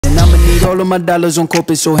And I'ma need all of my dollars on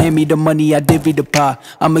corporate, so hand me the money, I divvy the pie.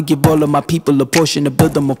 I'ma give all of my people a portion to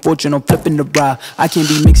build them a fortune on flipping the ride. I can't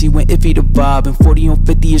be mixy when iffy the vibe, and 40 on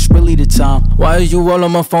 50 is really the time. Why is you all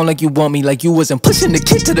on my phone like you want me, like you wasn't pushing the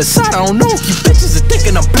kid to the side? I don't know if you bitches are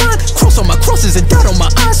thinking I'm blind. Cross on my crosses and dot on my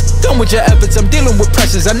eyes. Done with your efforts, I'm dealing with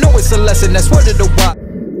pressures. I know it's a lesson, that's word of the why.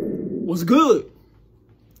 What's good?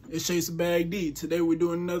 It's Chase Bag D. Today we're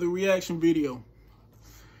doing another reaction video.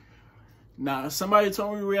 Now, somebody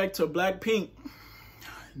told me to react to Blackpink.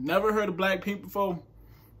 Never heard of Blackpink before.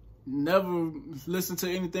 Never listened to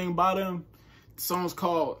anything by them. The song's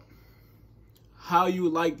called How You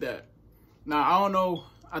Like That. Now, I don't know.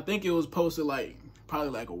 I think it was posted probably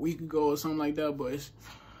like a week ago or something like that. But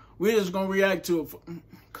we're just going to react to it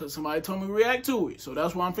because somebody told me to react to it. So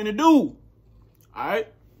that's what I'm finna do. Alright?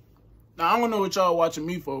 Now, I don't know what y'all watching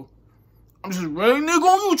me for. I'm just running nigga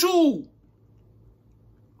on YouTube.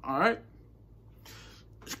 Alright?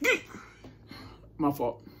 My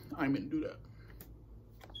fault. I ain't meant to do that.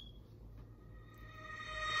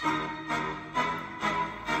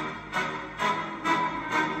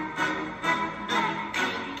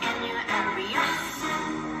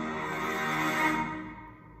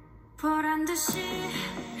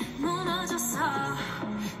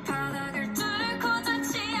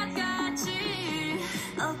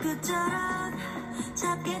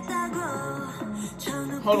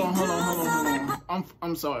 Hold on.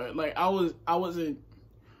 I'm sorry. Like I was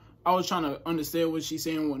trying to understand what she's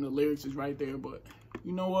saying when the lyrics is right there, but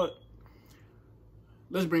you know what?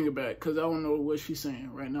 Let's bring it back because I don't know what she's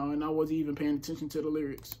saying right now, and I wasn't even paying attention to the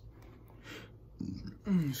lyrics.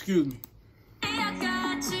 Excuse me. I'm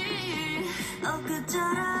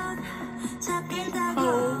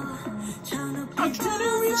trying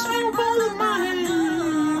to reach and ball in my hand.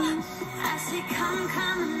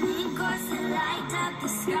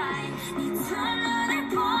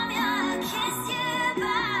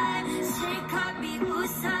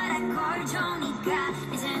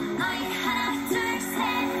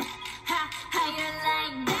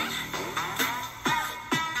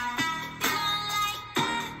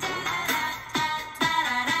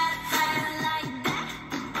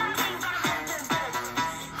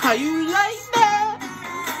 How you like that?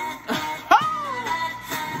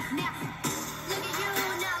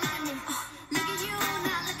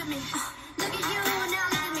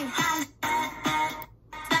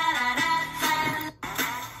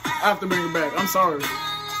 I have to bring it back. I'm sorry.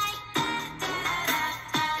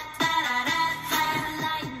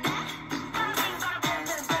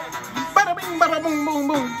 Bada bing, bada boom, boom,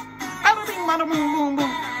 boom. Bada bing, bada boom, boom,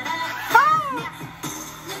 boom.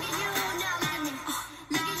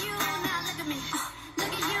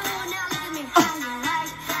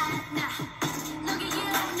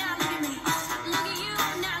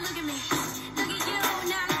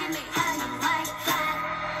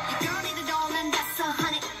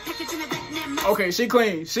 Okay, she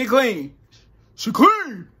clean. She clean. She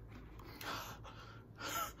clean.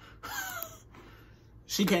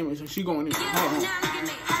 She came in, so she going in. Hold on.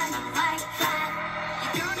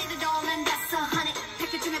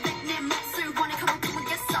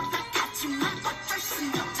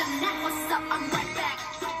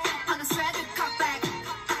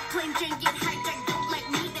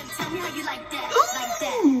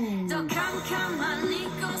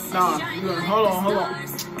 Nah, hold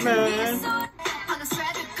on. Man.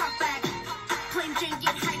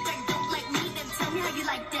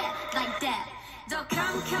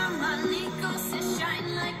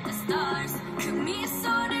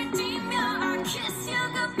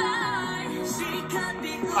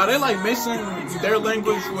 Are they like mixing their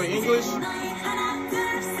language with English?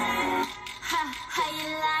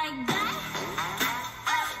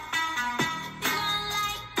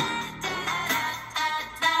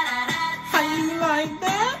 How you like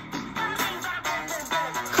that?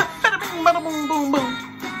 Bada bing, bada boom, boom, boom.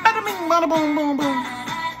 Bada bing, bada boom, boom, boom.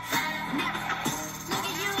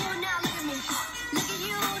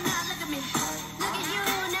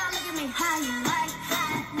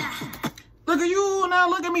 Look at you now,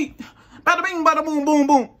 look at me. Bada bing, bada boom, boom,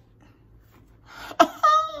 boom.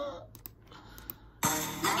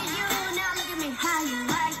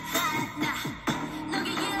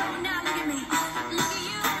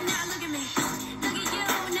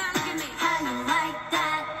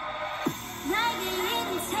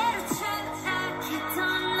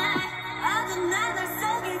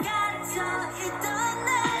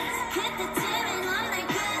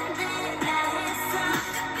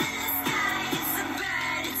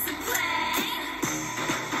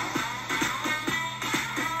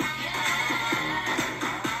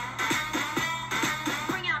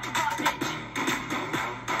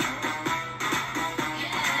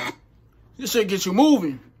 This shit get you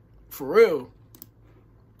moving. For real.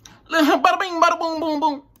 Bada bing, bada boom, boom,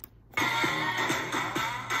 boom.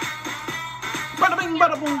 Bada bing,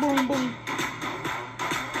 bada boom, boom, boom.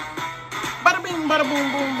 Bada bing, bada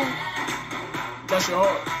boom, boom, boom. That's your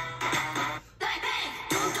heart.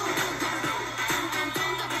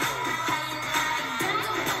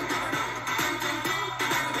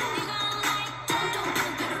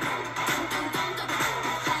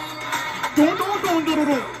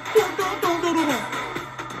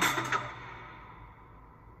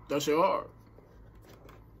 That's your heart.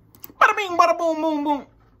 Bada bing, bada boom, boom, boom.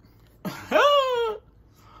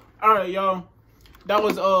 All right, y'all. That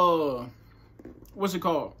was what's it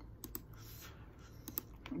called?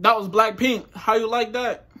 That was Blackpink. How you like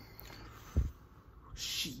that?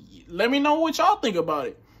 Shit. Let me know what y'all think about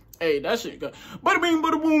it. Hey, that shit got bada bing,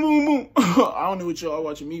 bada boom, boom, boom. I don't know what y'all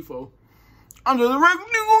watching me for. I'm just a regular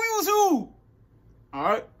nigga on YouTube. All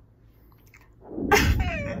right.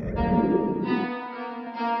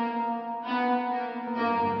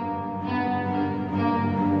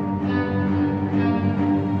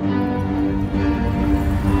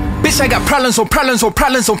 Bitch, I got problems on problems on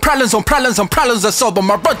problems on problems on problems on problems. I solve them.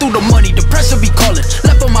 I run through the money. The pressure be calling.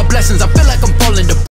 Left on my blessings. I feel like I'm falling.